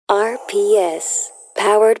RPS,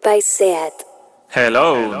 powered by SEAT.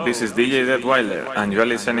 Hello, this is DJ Deadweiler, and you are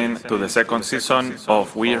listening to the second season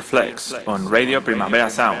of Weird Flex on Radio Primavera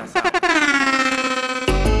Sound.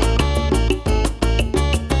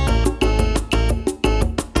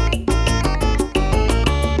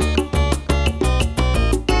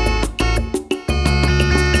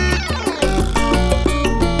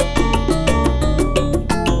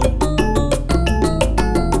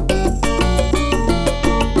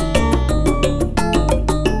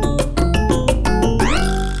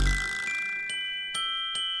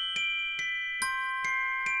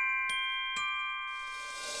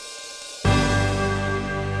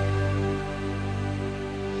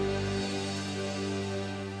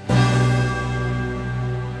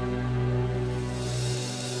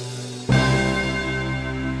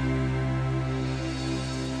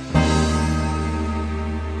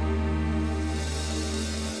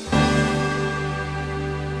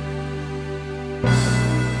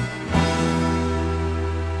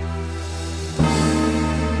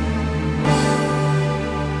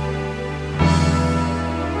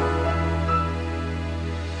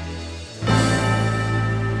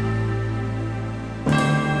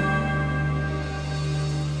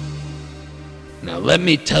 Let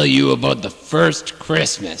me tell you about the first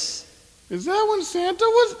Christmas. Is that when Santa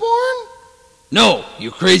was born? No,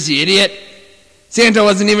 you crazy idiot. Santa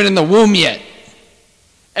wasn't even in the womb yet.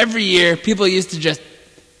 Every year, people used to just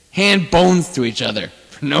hand bones to each other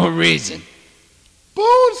for no reason.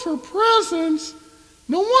 Bones for presents?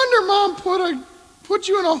 No wonder Mom put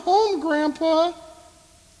you in a home, Grandpa.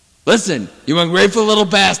 Listen, you ungrateful little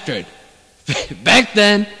bastard. Back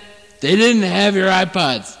then, they didn't have your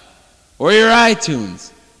iPods. Or your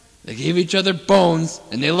iTunes. They gave each other bones,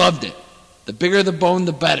 and they loved it. The bigger the bone,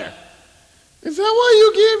 the better. Is that why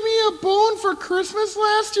you gave me a bone for Christmas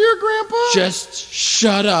last year, Grandpa? Just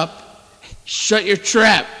shut up. Shut your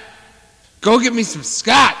trap. Go get me some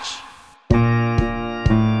scotch.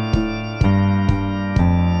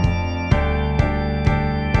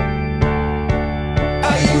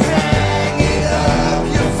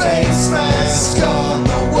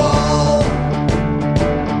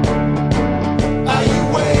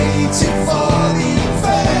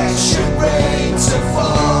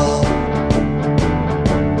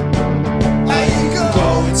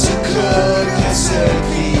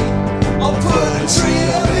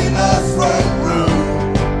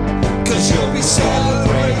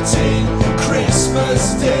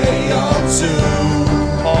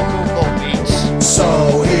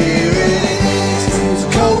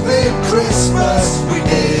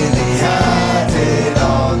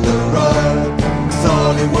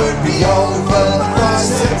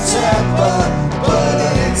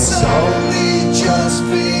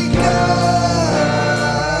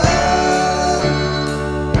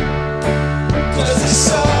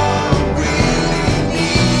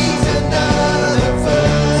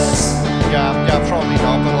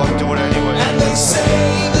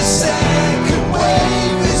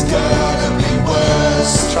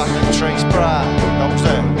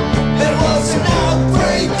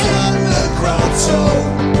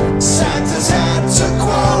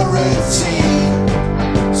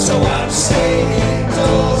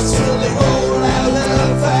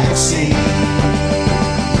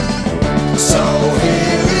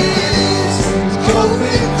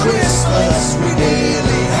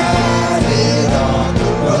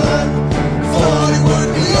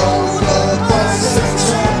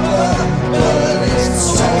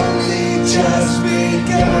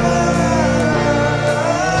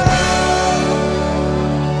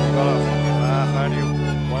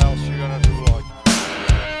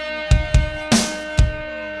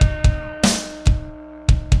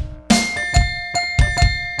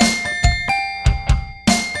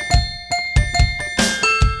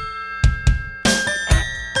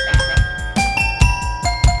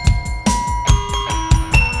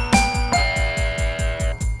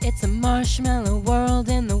 Marshmallow world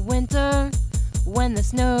in the winter, when the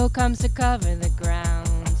snow comes to cover the ground.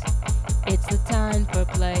 It's the time for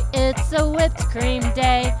play, it's a whipped cream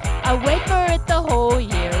day. I wait for it the whole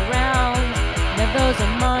year round. Now those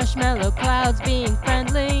are marshmallow clouds being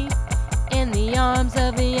friendly in the arms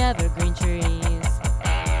of the evergreen trees.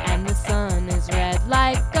 And the sun is red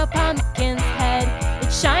like a pumpkin's head.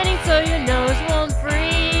 It's shining so your nose won't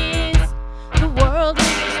freeze. The world is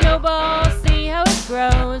a snowball, see how it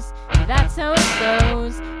grows. That's how it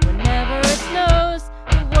goes whenever it snows.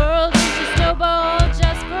 The world is a snowball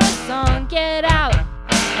just for a song. Get out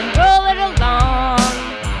and roll it along.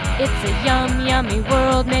 It's a yum, yummy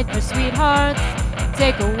world made for sweethearts.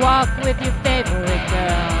 Take a walk with your favorite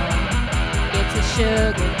girl. It's a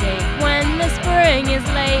sugar date. When the spring is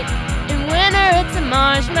late, in winter it's a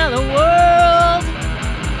marshmallow world.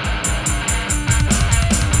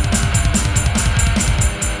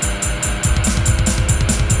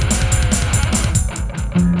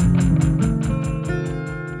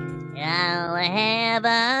 I'll have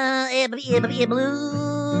a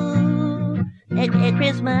blue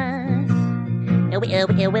Christmas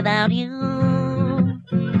without you.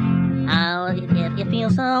 It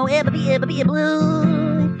feels so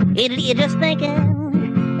blue. It just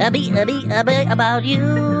thinking about you.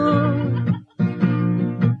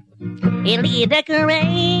 It'll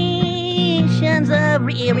decorations of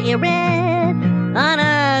red on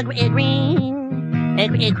a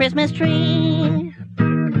green Christmas tree.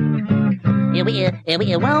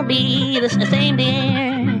 It won't be the same,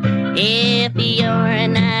 dear, if you're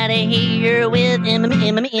not here with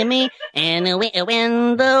me. And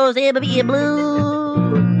when those blue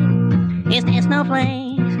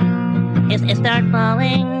snowflakes start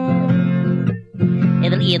falling,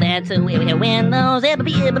 that's when those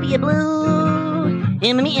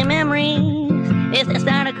blue memories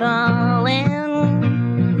start calling.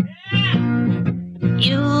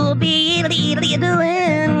 You'll be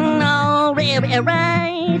doing all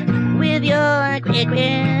right with your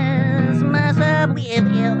Christmas right.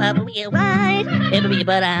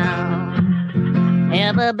 But I'll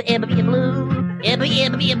ever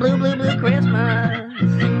be a blue Christmas.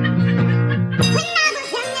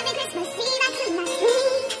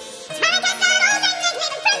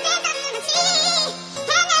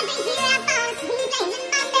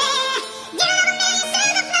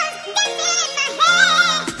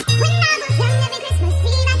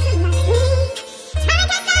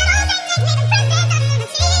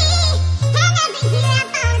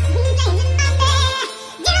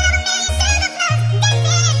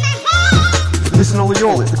 Listen all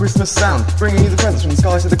y'all, it's the Christmas sound, bringing you the presents from the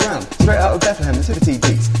sky to the ground. Straight out of Bethlehem, nativity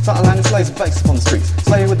beats, starting landing sleighs and bass upon the streets.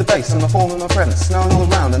 Sleigh with the bass and my form and my presents, snowing all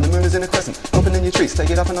around and the moon is in a crescent. Opening your treats, take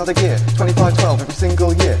it up another gear, 25-12 every single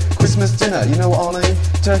year. Christmas dinner, you know what I mean?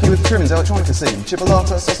 Turkey with trimmings, electronica scene,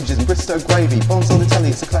 chipolata, sausages and Bristow gravy. Bonds on the telly,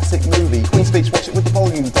 it's a classic movie. Queen's Speech, watch it with the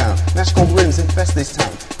volume down. Nash called rims infest this town,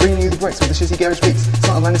 bringing you the breaks with the shitty garage beats,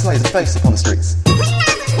 starting landing sleighs and bass upon the streets.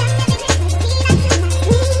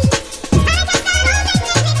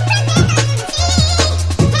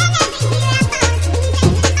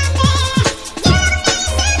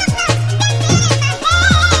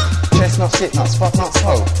 Chestnuts, shit nuts, fuck nuts,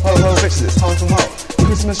 ho. Ho, ho, bitches, it's time for mo.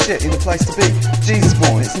 Christmas shit in the place to be. Jesus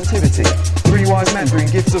born, it's nativity. 3 wise men bring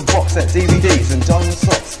gifts of box set DVDs and diamond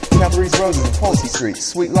socks. Cadbury's roses and Policy Street,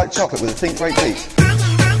 sweet like chocolate with a think great beat.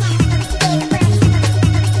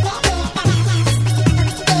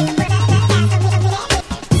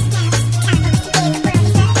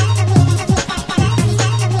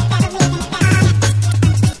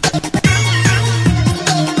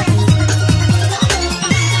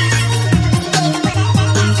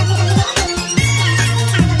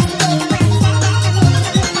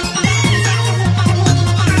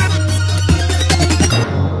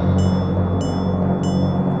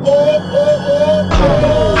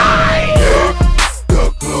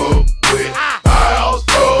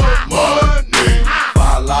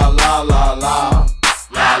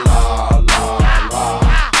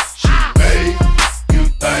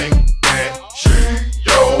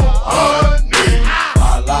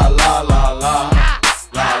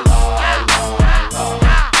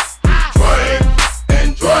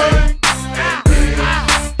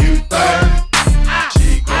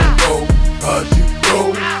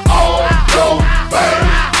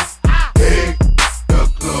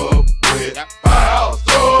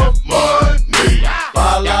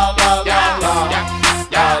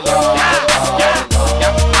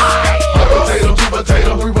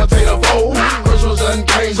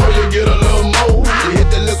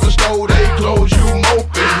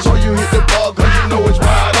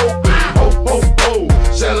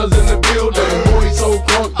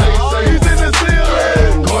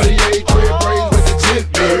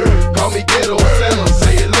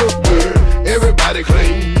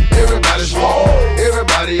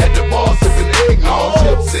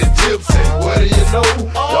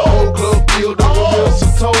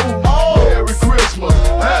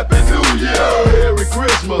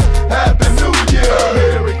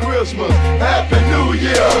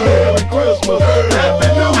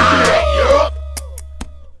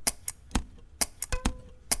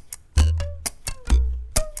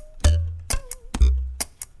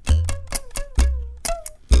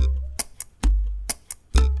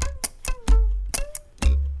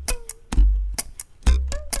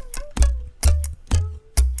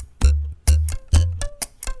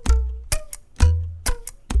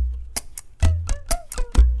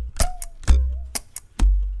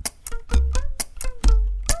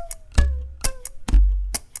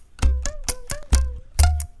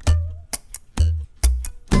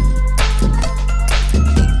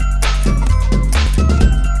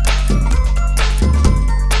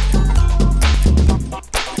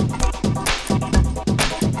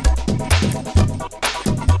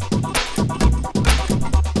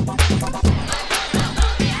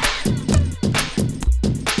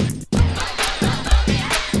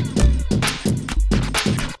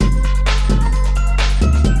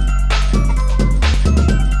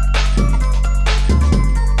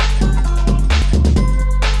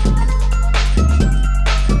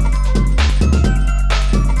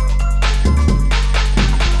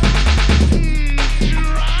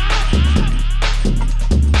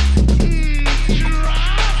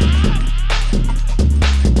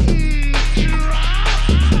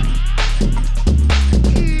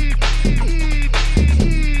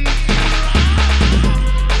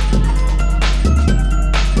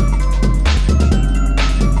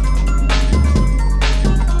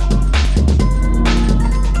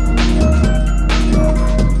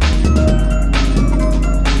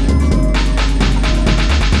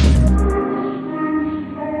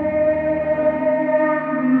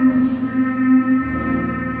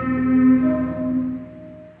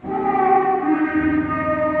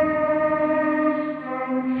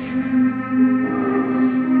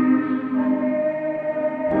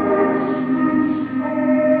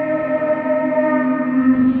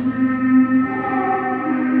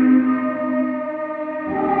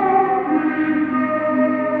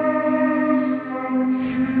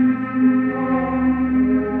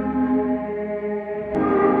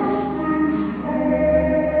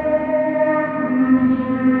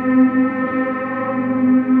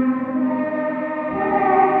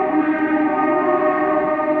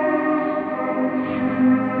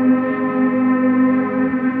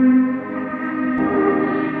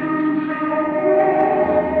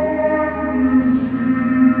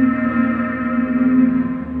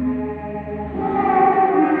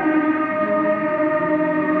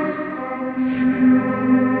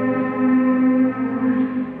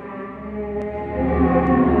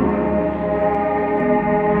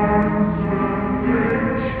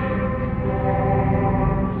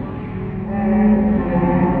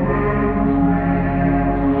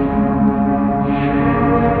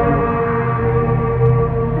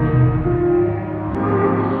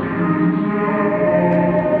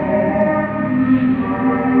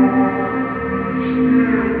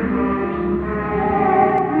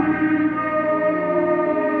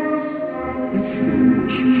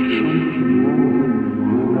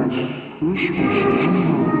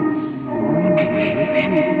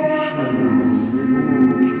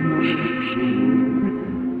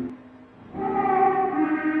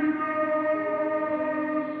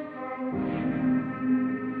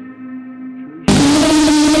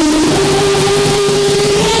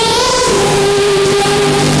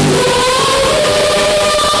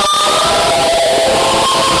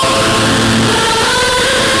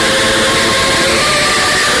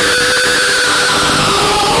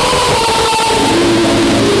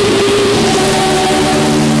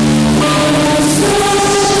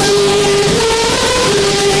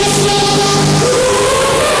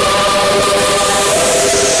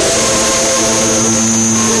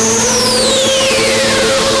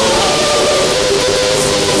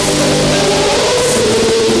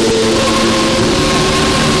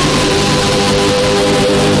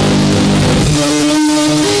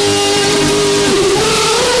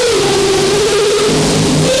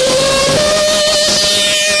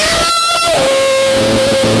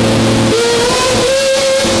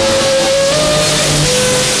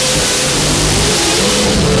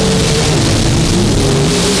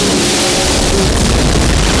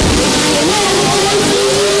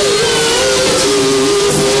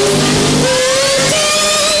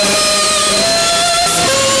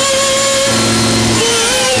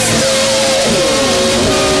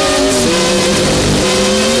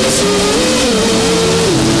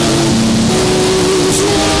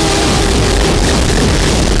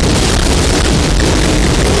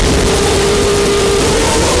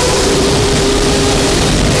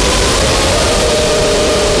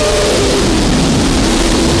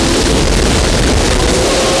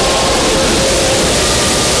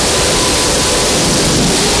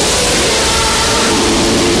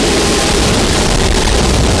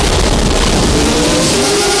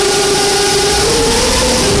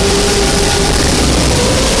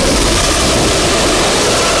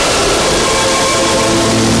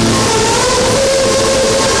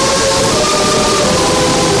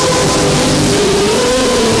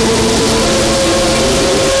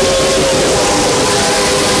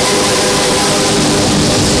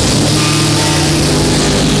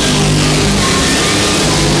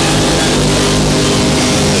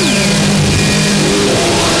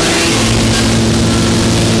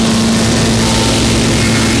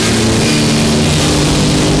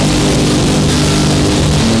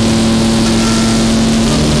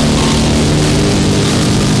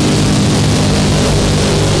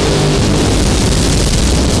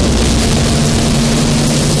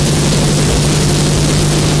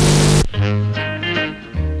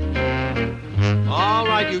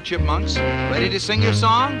 Chipmunks. Ready to sing your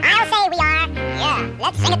song? I'll say we are. Yeah,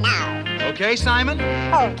 let's sing it now. Okay, Simon?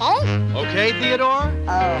 Okay. Okay, Theodore?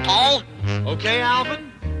 Okay. Okay,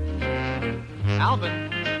 Alvin?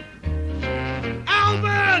 Alvin?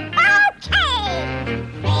 Alvin! Okay!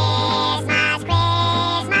 Christmas,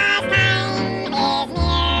 Christmas time is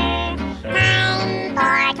near. Time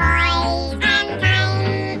for toys and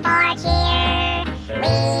time for cheer.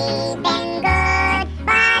 We've been good,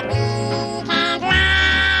 but we can't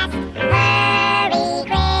last. Hurry,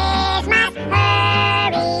 Christmas,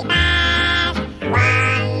 hurry fast.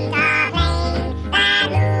 Want a plane that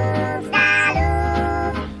moves the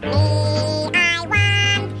loop. Me, I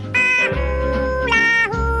want a hula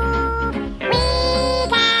hoop. We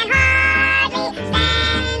can hardly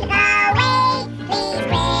stand the wait. Please,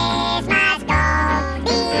 Christmas, don't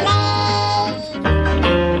be late.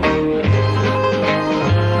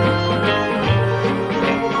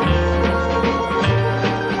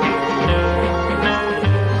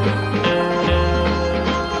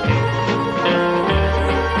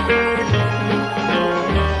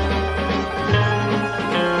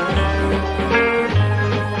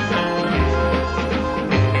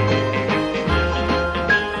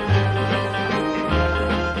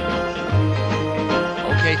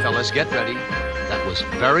 Okay, fellas, get ready. That was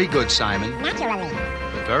very good, Simon. Naturally.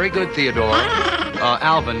 Very good, Theodore.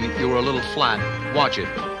 Alvin, you were a little flat. Watch it,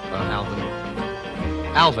 Alvin.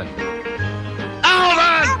 Alvin!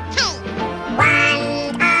 Alvin!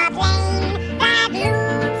 Want a plane that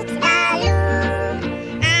loops the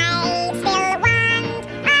loop. I still want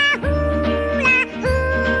a hula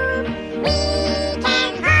hoop. We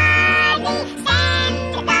can hardly stand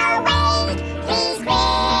the wait. Please,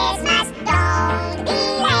 Christmas, don't be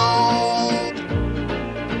late.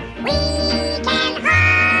 We can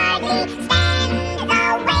hardly stand the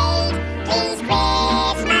wait. Please,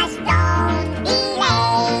 Christmas, don't be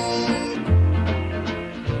late.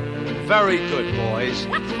 Very good, boys.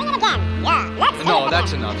 Let's sing it again. Yeah, let's sing it No, again.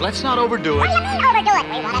 that's enough. Let's not overdo What do it. you mean overdo it?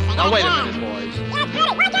 We want to sing Now, it wait a again. minute, boys. Yeah, get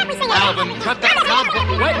it. Why can't we sing it Alvin, again? cut that. Now,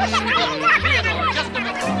 wait. Theodore, Just a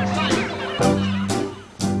minute. Simon.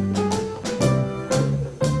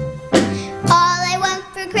 All I want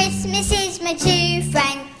for Christmas is my two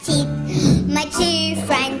front teeth. My two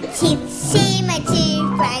front teeth. See my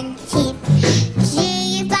two front teeth.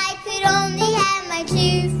 Gee, if I could only have my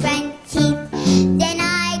two front teeth, then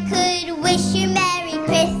I could wish you Merry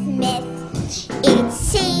Christmas. It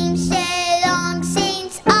seems so long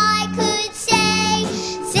since I could say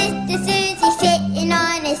Sister Susie sitting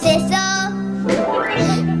on a thistle.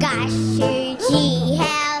 Gosh, gee,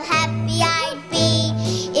 how happy I'd be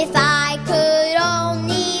if I could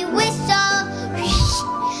only whistle.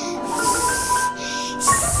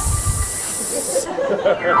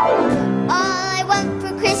 All I want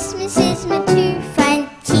for Christmas is my two front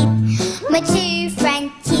teeth. My two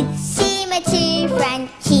front teeth. See my two front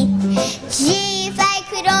teeth. Gee, if I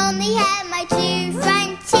could only have my two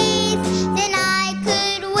front teeth, then I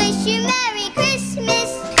could wish you Merry Christmas.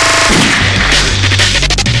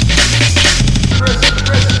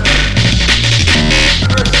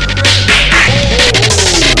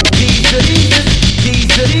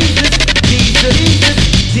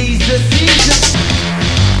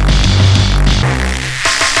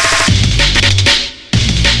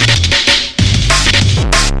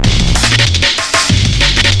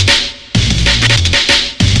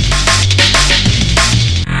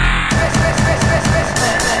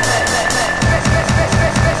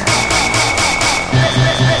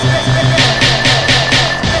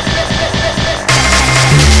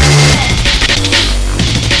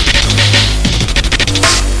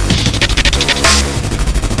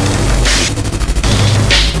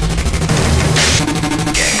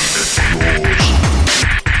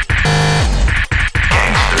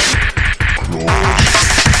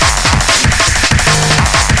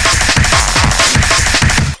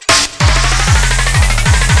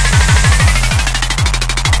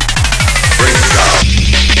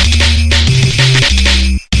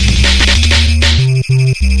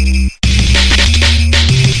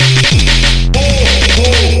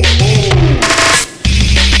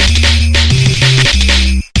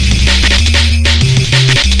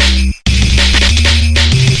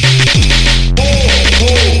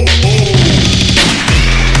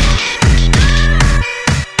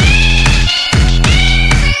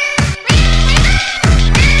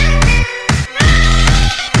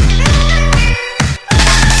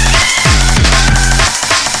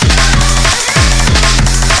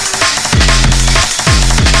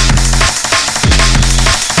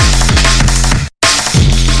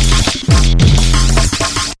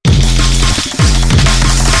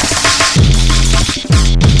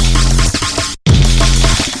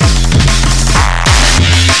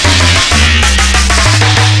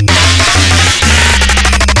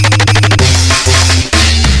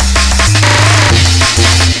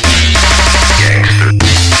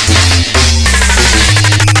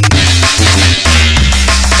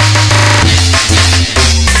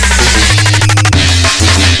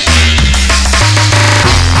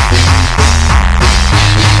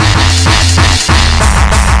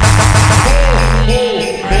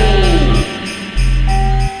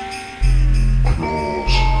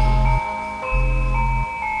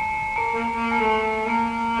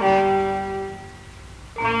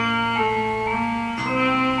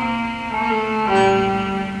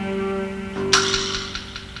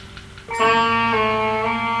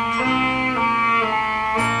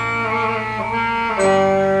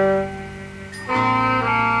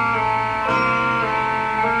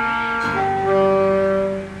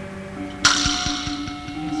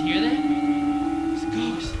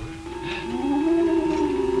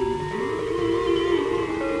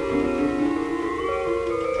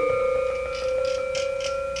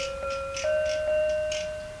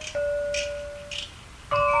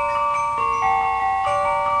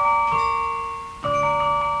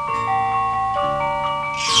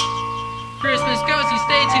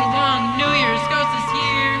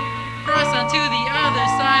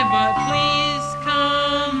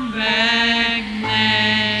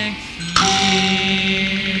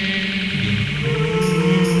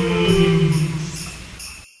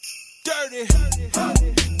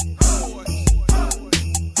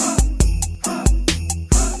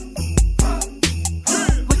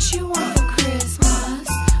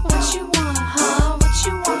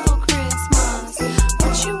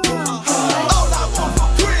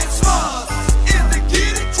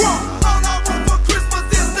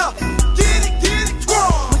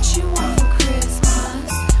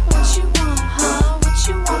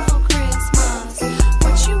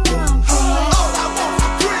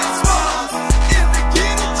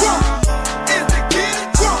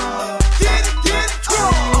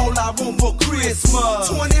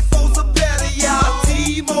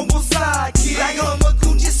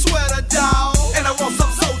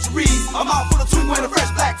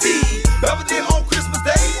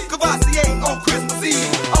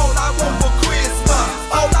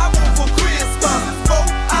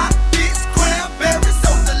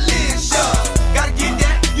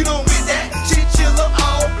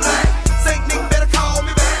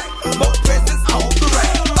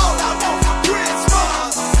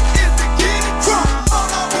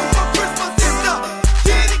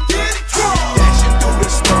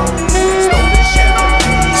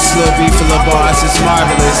 beat for the boss, it's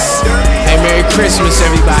marvelous. Hey, Merry Christmas,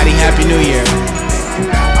 everybody. Happy New Year.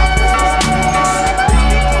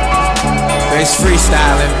 It's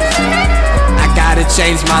freestyling. I gotta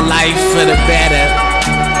change my life for the better.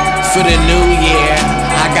 For the new year,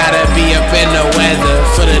 I gotta be up in the weather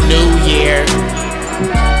for the new year.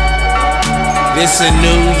 This a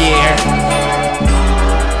new year.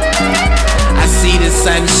 I see the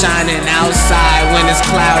sun shining outside when it's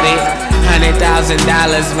cloudy. $100,000,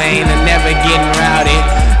 man, I'm never getting routed.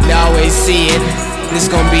 You always see it. This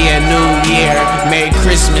gonna be a new year. Merry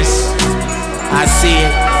Christmas. I see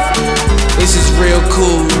it. This is real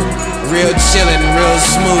cool, real chillin', real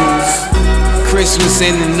smooth. Christmas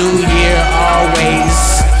and the new year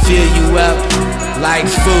always fill you up like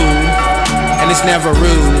food, and it's never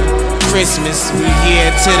rude. Christmas, we here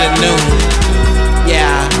to the noon.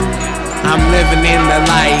 Yeah, I'm living in the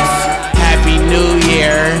life. Happy New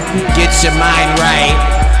Year, get your mind right.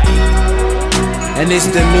 And it's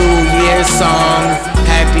the New Year song.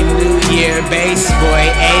 Happy New Year, bass boy,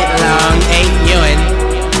 ain't long, ain't yoin'.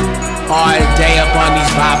 All day up on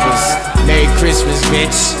these boppers. Merry Christmas,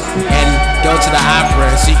 bitch. And go to the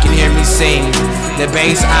opera so you can hear me sing. The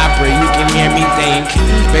bass opera, you can hear me think.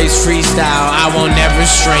 Bass freestyle, I won't never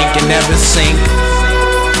shrink and never sink.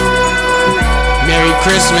 Merry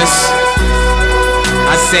Christmas.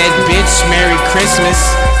 I said, bitch, Merry Christmas.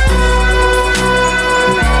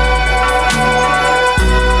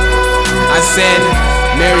 I said,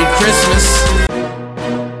 Merry Christmas.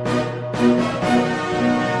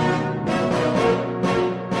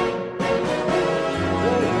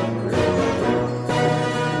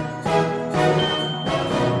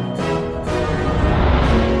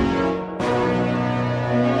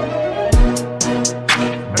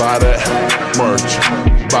 Buy that merch,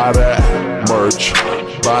 buy that merch,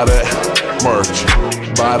 buy that merch,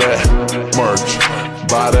 buy that merch,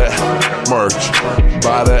 buy that merch,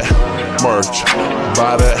 buy that merch,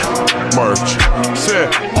 buy that merch. Said,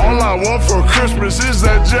 all I want for Christmas is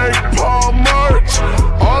that Jake Paul merch.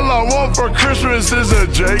 All I want for Christmas is a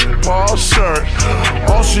Jake Paul shirt.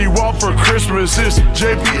 All she want for Christmas is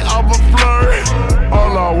JP Alba flirt.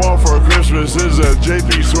 All I want for Christmas is a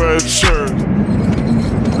JP sweatshirt.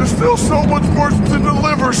 There's still so much more to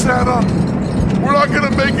deliver, Santa. We're not gonna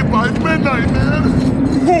make it by midnight, man.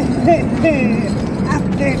 Ho, ho, ho.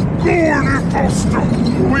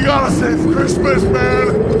 We gotta save Christmas, man.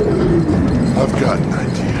 I've got an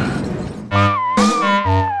idea.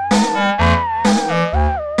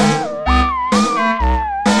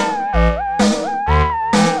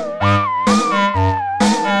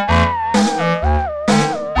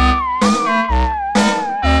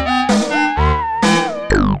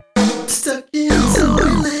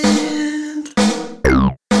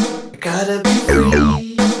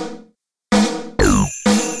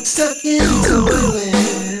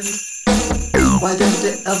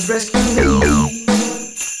 Rescue me.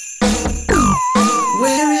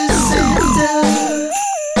 Where is Santa?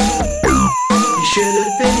 He should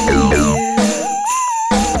have been here,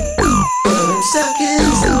 but I'm stuck in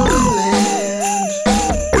Toyland.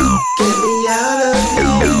 Get me out of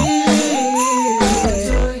here.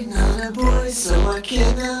 Toy, not a boy, so I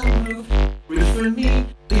cannot move. Root for me,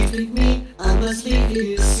 please pick me. I must leave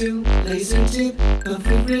here soon. Laser tip,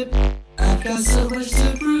 comfort rip. I've got so much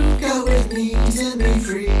to prove. Go with me, set me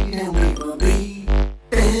free, and we will be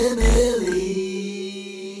family.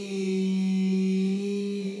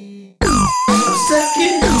 I'm stuck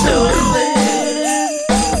in Toyland.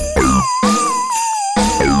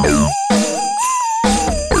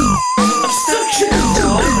 I'm stuck in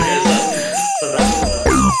Toyland.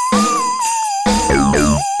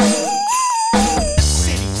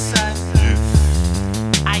 City sun,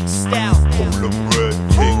 iced out. Polar breath.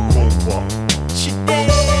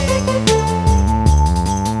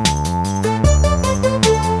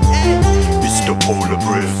 It's the polar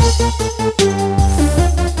breath.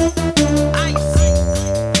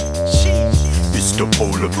 It's the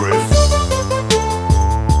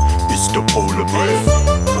polar breath.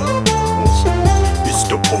 It's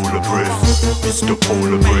the polar breath. It's the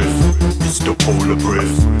polar breath. It's the polar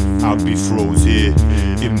breath. I'll be froze here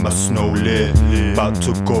in my snow lair. About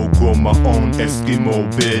to go grow my own Eskimo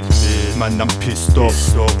bed. Man, I'm pissed off.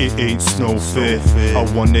 It ain't snow fair. I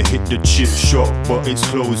wanna hit the chip shop, but it's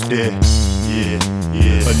closed there. Yeah.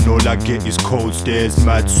 And all I get is cold stares,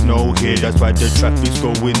 mad snow here. That's why the traffic's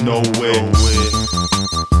going nowhere.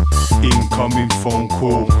 Incoming phone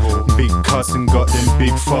call. Big cousin got them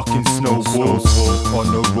big fucking snowballs. On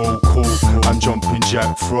the roll call, I'm jumping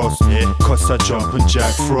Jack Frost. Cause I jumping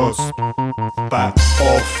Jack Frost. Back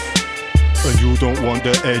off. And you don't want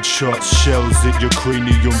the headshots, shells at your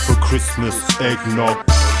cranium for Christmas, eggnog.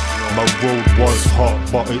 My road was hot,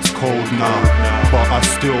 but it's cold now. But I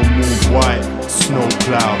still move white, snow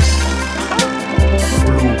cloud.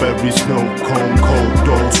 Blueberry snow cone, cold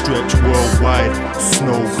dough, stretch worldwide,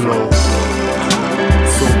 snow glow.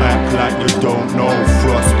 So act like you don't know.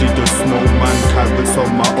 Frosty the snowman carrots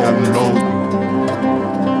on my own load.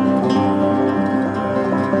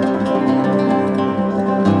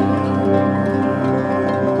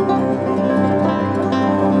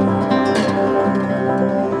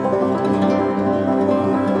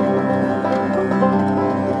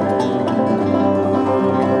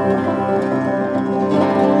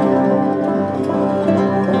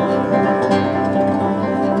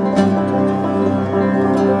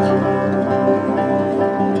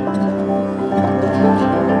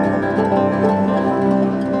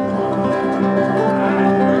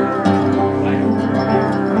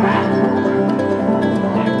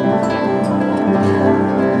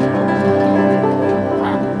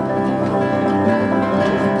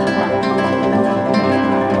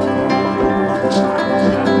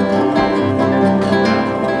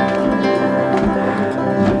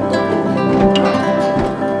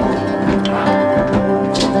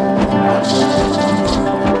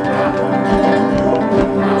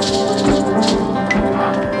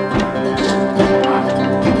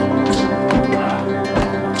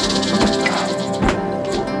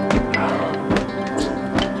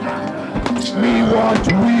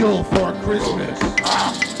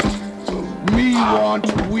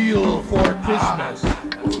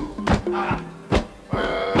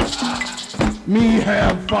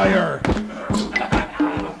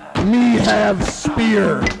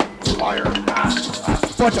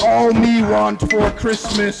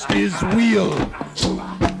 Christmas is wheel.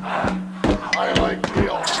 I like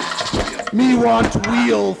wheel. Me want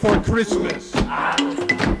wheel for Christmas.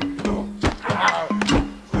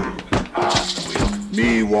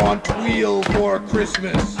 Me want wheel for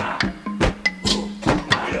Christmas.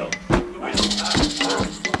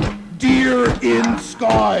 Deer in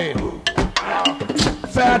sky.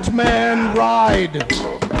 Fat man ride.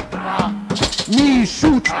 Me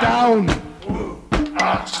shoot down.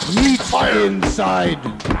 Meat inside.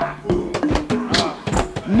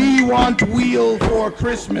 Me want wheel for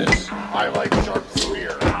Christmas. I like sharp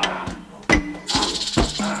spear.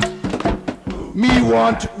 Me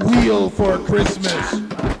want wheel for Christmas.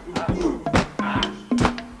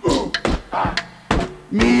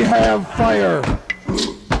 Me have fire.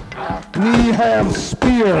 Me have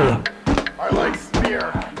spear. I like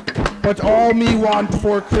spear. But all me want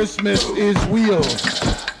for Christmas is wheel.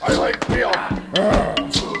 I like wheel.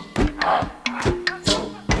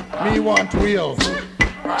 Me want wheel.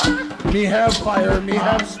 Me have fire, me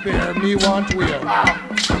have spear, me want wheel.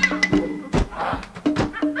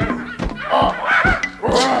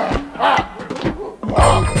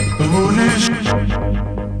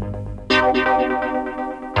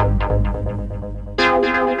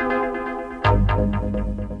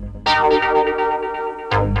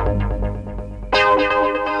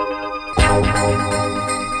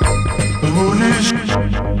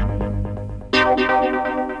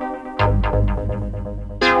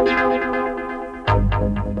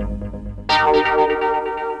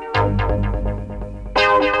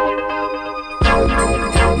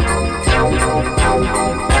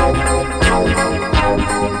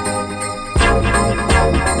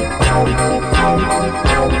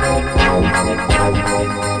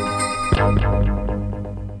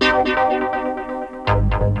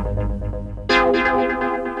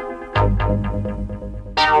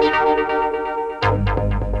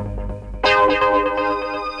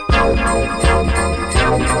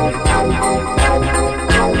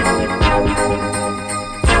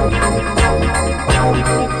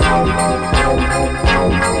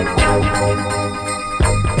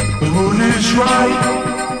 The moon is right,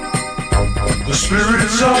 the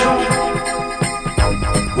spirit's up,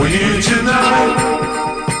 we're here tonight,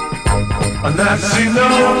 and that's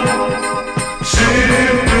enough,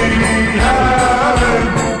 simply having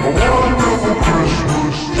a wonderful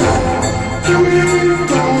Christmas.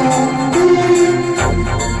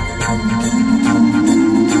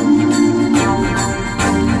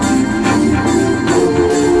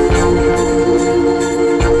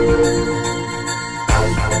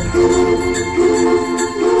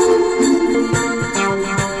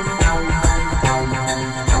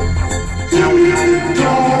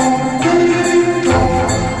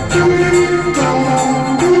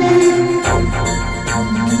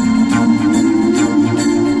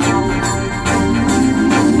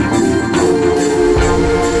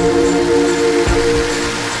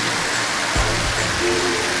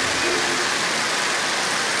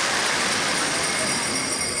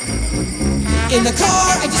 In the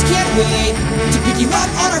car, I just can't wait to pick you up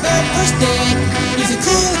on our very first date. Is it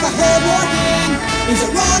cool if I hold your hand? Is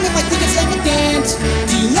it wrong if I think it's like a dance?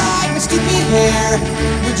 Do you like my stupid hair?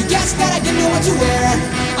 Would you guess that I didn't know what to wear?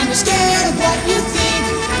 I'm just scared of what you think.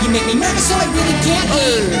 You make me nervous so I really can't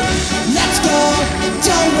eat. Let's go,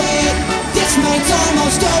 don't wait. This night's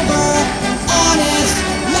almost over. Honest,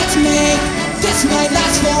 let's make this night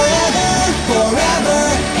last forever. Forever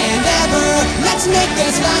and ever. Let's make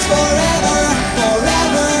this last forever.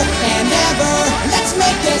 Forever and ever. Let's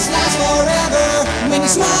make this last forever. When you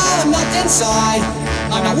smile, I'm not inside.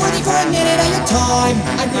 I'm not worthy for a minute of your time.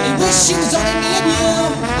 I really wish it was only me and you.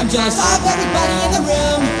 I'm jealous of everybody in the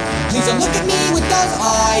room. Please don't look at me with those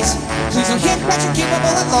eyes. Please don't hint that you're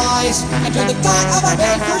capable of lies. I dread the thought of our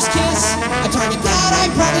very first kiss. A target that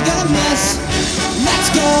I'm probably gonna miss. Let's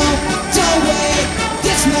go, don't wait.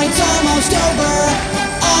 This night's almost over.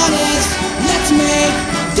 Honest, let's make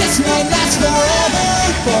this night last forever.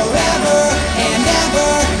 Forever and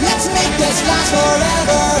ever. Let's make this last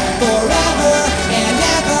forever. Forever and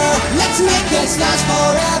ever. Let's make this last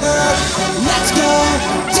forever. Let's go,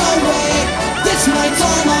 don't wait. This night's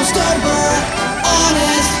almost over.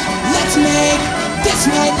 Honest, let's make this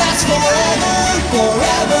night last forever.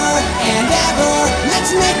 Forever and ever.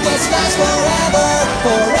 Let's make this last forever.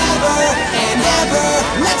 Forever and ever.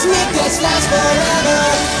 Let's make this last forever.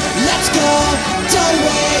 Let's go, don't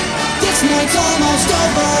wait. This night's almost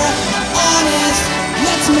over. Honest,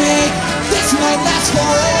 let's make this night last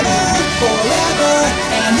forever. Forever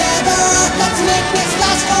and ever. Let's make this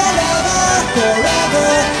last forever. Forever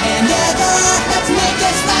and ever. Let's make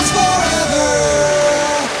this last forever.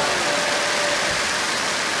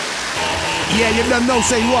 Yeah, you don't know,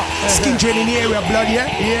 say what? Skin Train in the area, blood, yeah?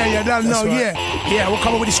 Yeah, you don't know, right. Yeah, we're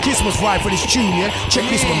coming with this Christmas vibe for this tune, yeah? Check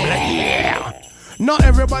this one, blood, yeah. Not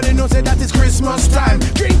everybody knows that it's Christmas time.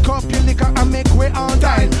 Drink up your liquor and make way on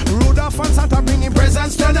time. Rudolph and Santa bringing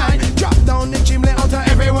presents tonight. Drop down the chimney out of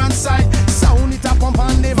everyone's sight. Sound it up, pump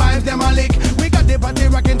on the vibes, them a lick. We got the party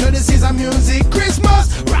rocking to the season music.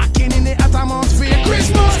 Christmas, rocking in the atmosphere.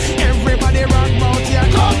 Christmas, everybody rock out your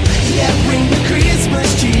cup. Yeah, bring the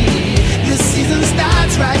Christmas tree. The season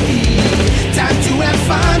starts right here. Time to have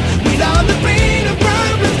fun with all the pain and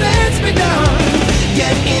problems that's been done.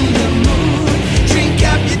 Get in the mood. Drink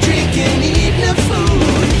up your drink and eat the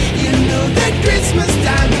food. You know that Christmas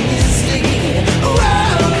time is here.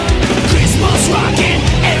 Whoa. Christmas rockin',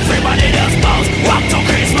 everybody does bounce. Rock to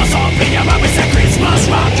Christmas up in your mouth. It's a Christmas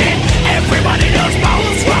rockin', everybody does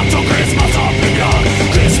bounce. Rock to Christmas up in your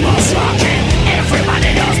Christmas rockin',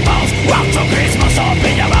 everybody does bounce. Rock to Christmas up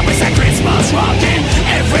in your mouth. It's a Christmas rockin',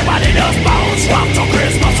 everybody does bounce. Rock to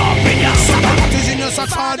Christmas up in your summer. What is in your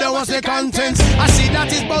socks? Harder was the contents. I see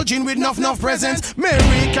that is bulging with enough presents.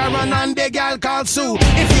 Mary, Karen and the gal called Sue.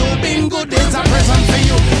 If you've been good, there's a present for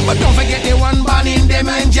you. But don't forget the one born in the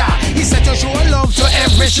manger. He said to show love to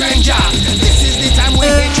every stranger. This is the time when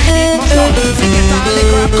they treat it much love. Forget all the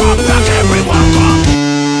crap, come back, everyone come.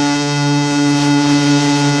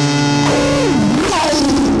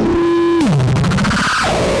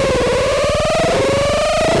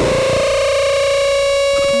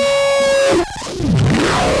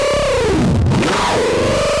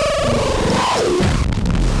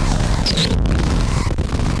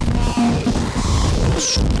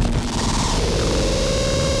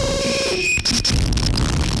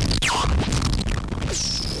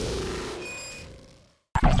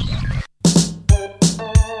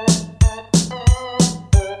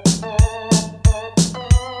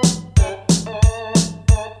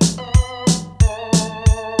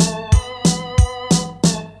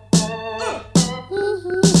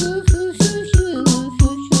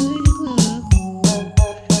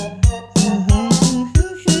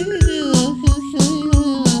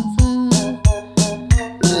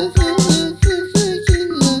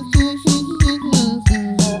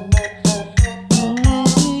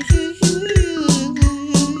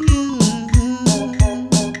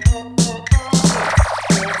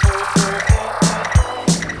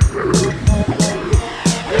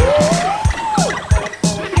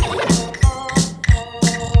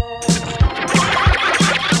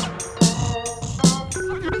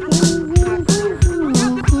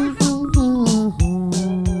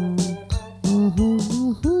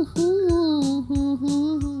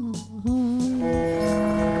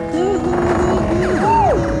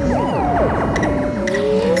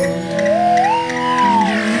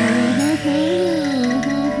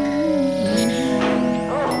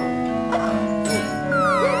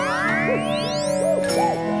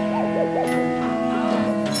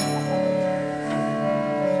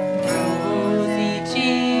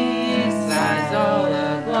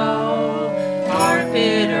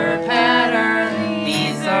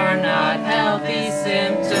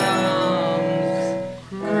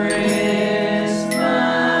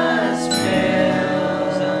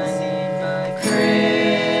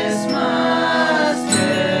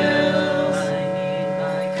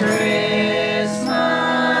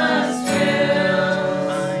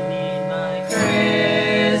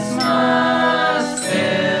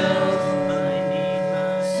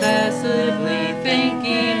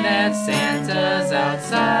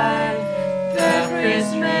 outside. The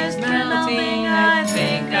Christmas melting, I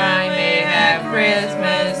think I may have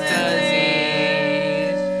Christmas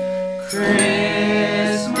disease.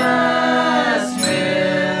 Christmas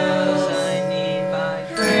bills, I need my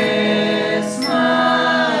Christmas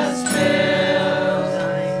bills,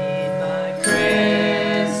 I need my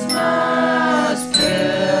Christmas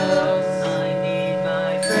bills, I need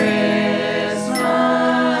my Christmas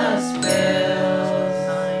bills,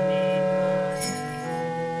 I need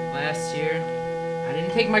my... Last year, I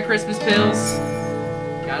didn't take my Christmas pills.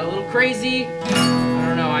 Got a little crazy. I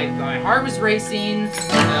don't know, my heart was racing.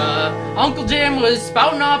 Uncle Jim was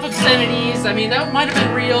spouting off obscenities. I mean, that might have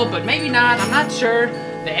been real, but maybe not. I'm not sure.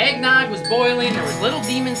 The eggnog was boiling. There was little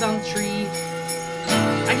demons on the tree.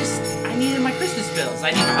 I needed my Christmas pills.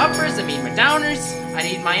 I need my uppers. I need my downers. I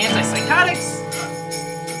need my antipsychotics.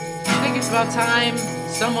 I think it's about time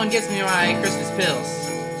someone gets me my Christmas pills.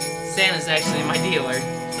 Santa's actually my dealer.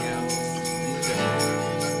 You know, these are good.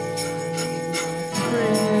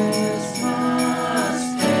 Christmas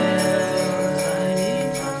bills, I need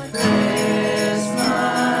my Christmas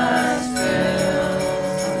bills,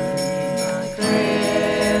 I need my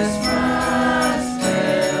Christmas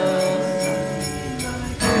bills, I need my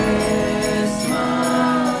Christmas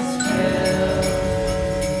bills.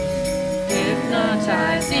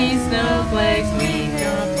 Hypnotizing snowflakes, we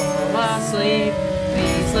can fall asleep.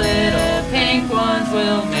 These little pink ones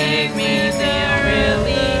will make me feel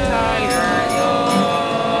really tired, y'all.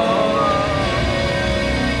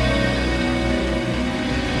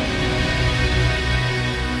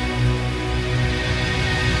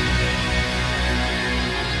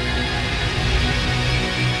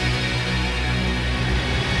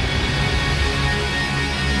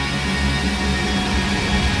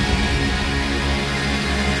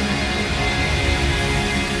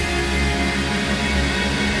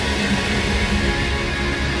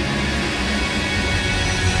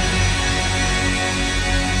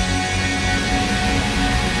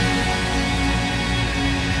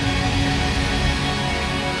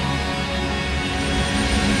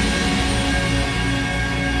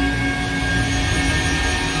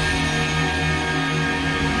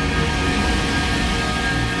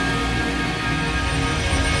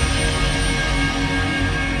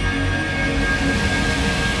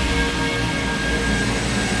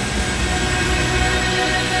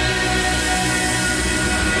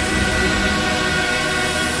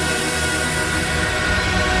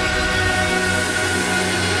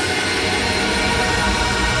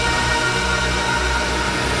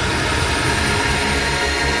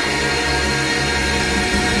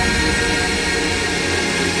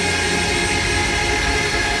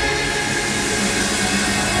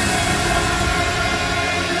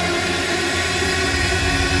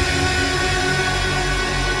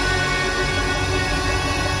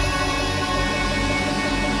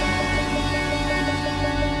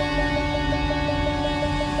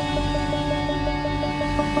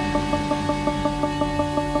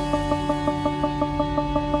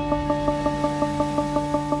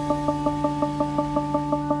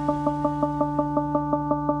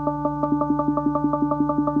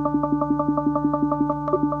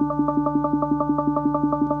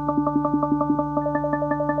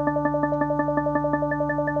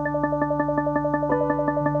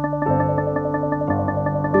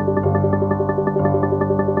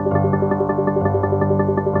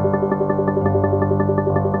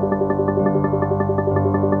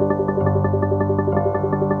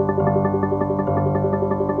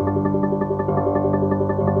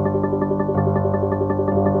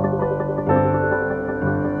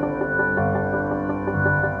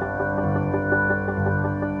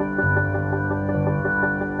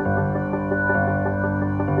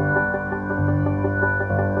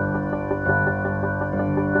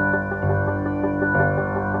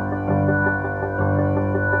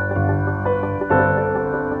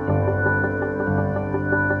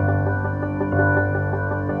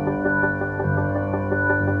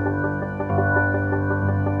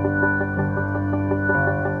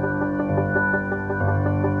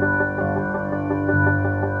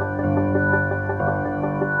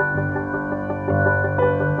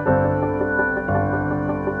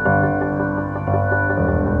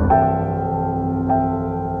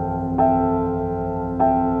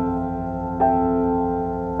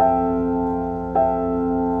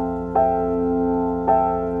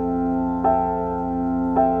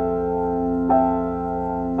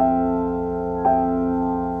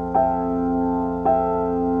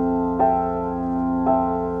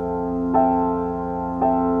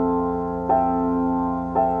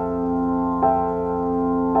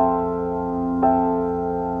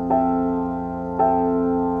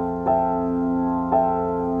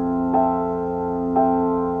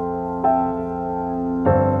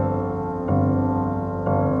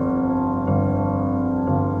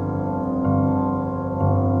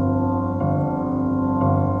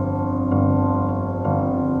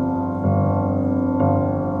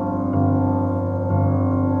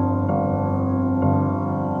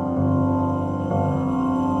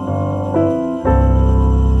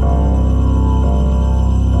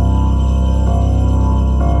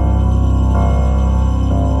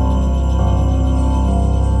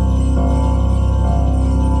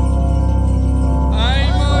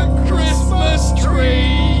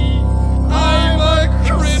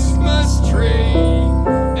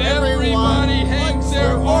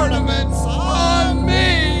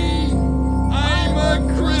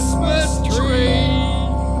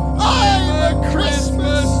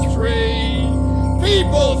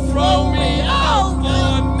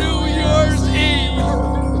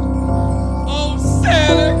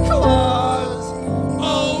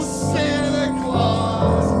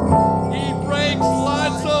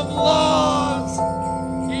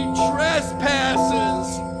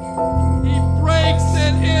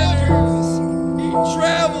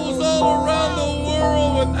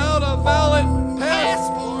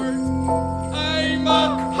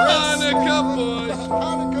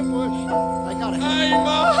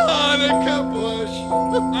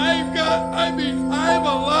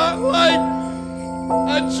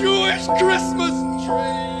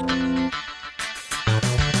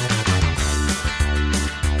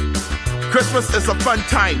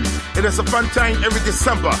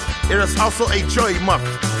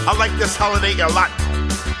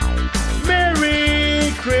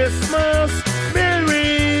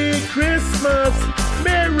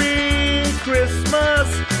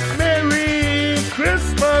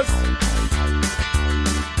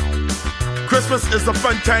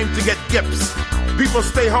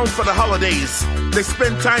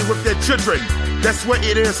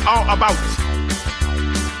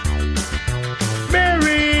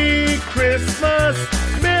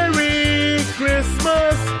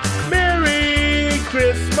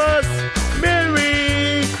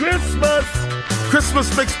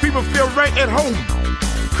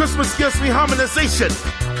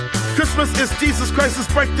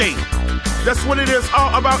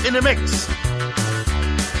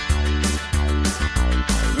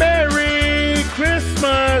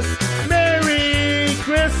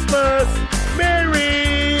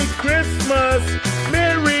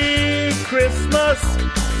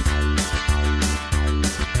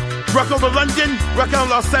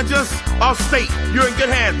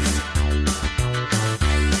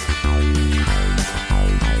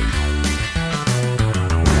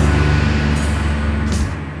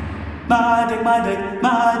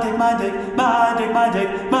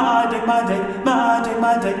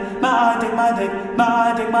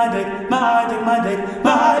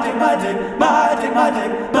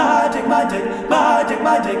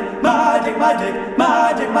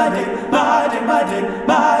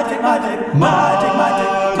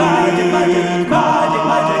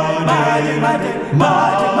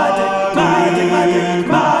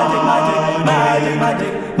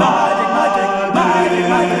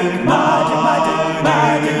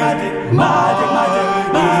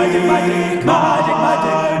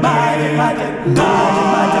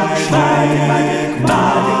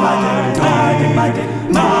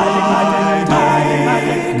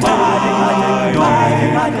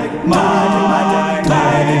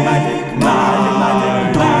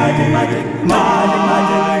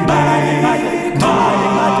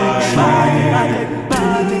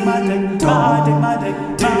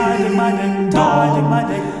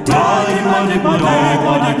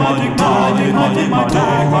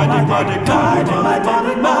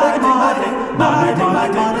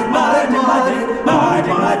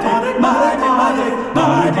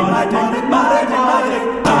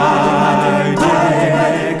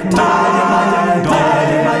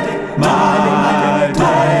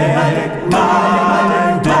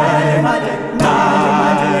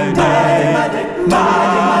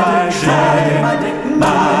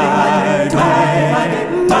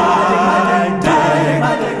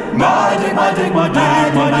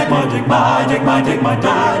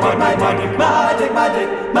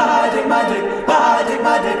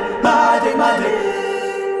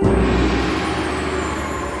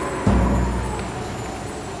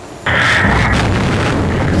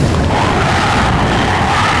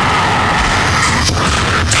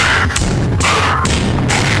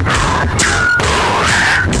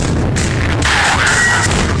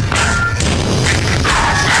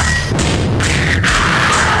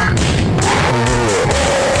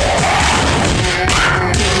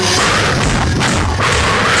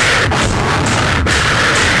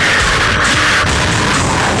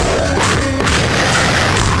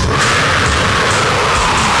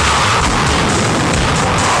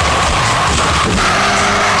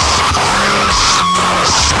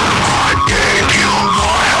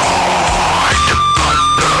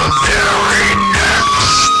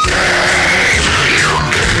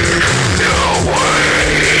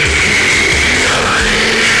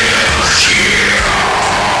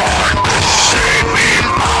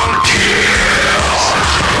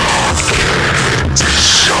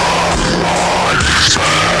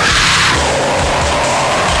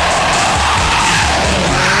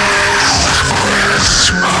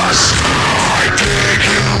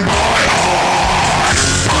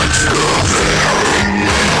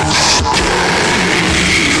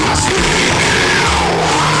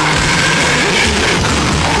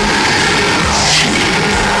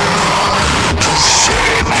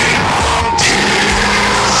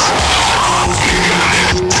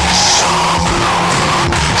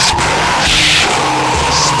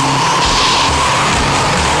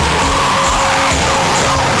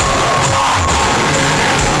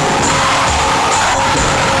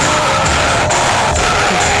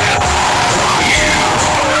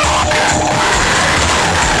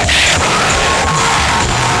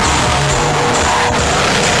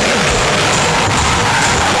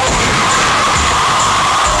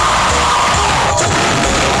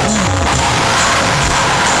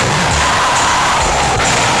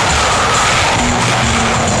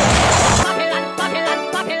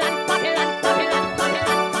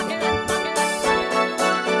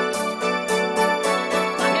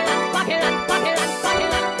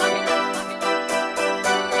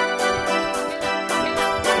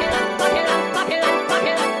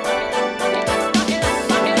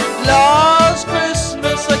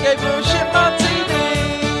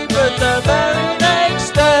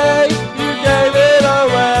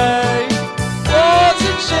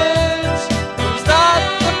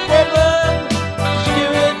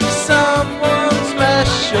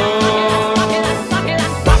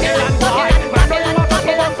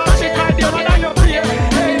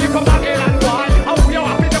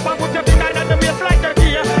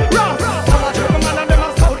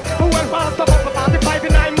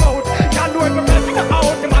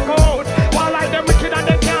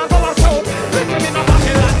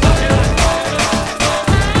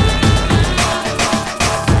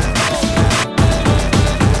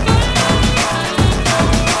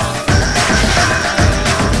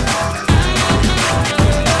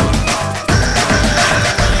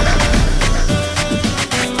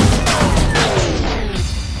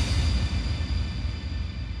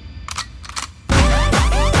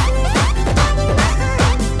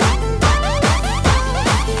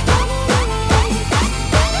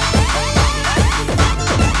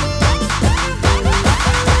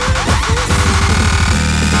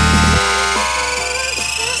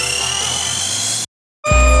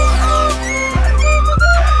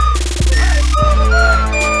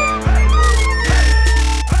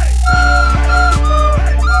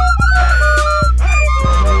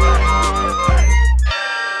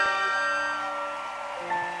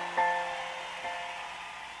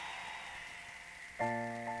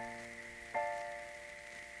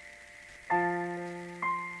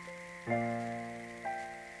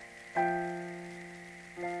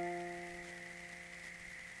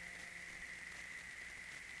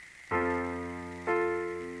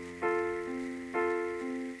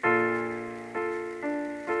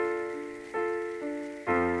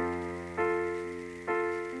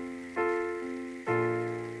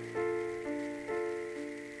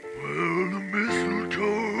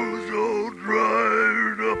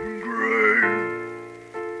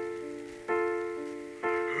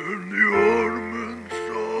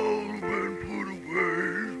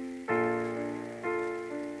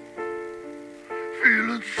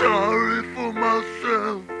 feeling sorry for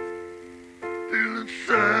myself, feeling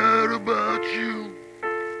sad about you.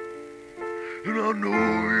 And I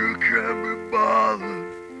know you can't be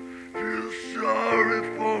bothered, feel sorry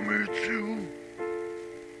for me too.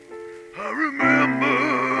 I remember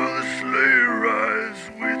the sleigh rides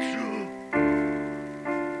we took,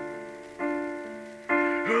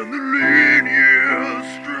 and the lean years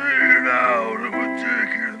straight out of a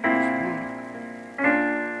Dickens book.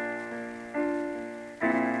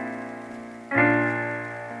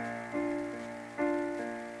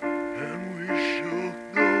 And we shook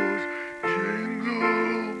those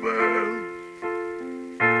jingle bells,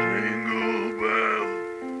 jingle bells,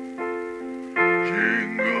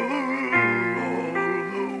 jingle all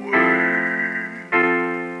the way.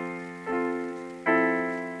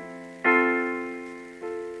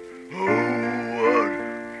 Oh, what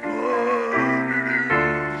fun it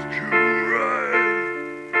is to ride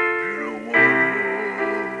in a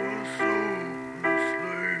one-horse open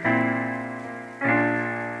sleigh.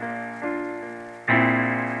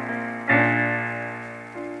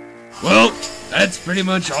 Well, that's pretty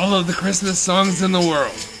much all of the Christmas songs in the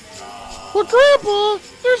world. Well, Grandpa,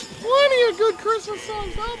 there's plenty of good Christmas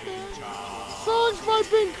songs out there. Songs by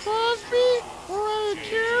Bing Crosby, Mariah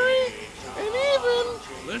Carey, and even...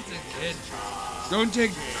 Listen, kid, don't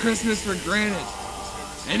take Christmas for granted.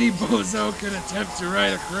 Any bozo can attempt to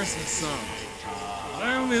write a Christmas song. But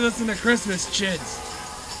I only listen to Christmas chids.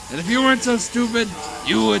 And if you weren't so stupid,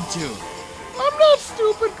 you would too. I'm not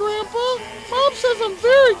stupid, Grandpa. Mom says I'm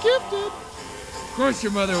very gifted. Of course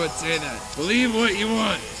your mother would say that. Believe what you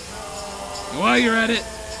want. And while you're at it,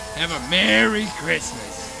 have a Merry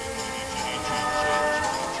Christmas.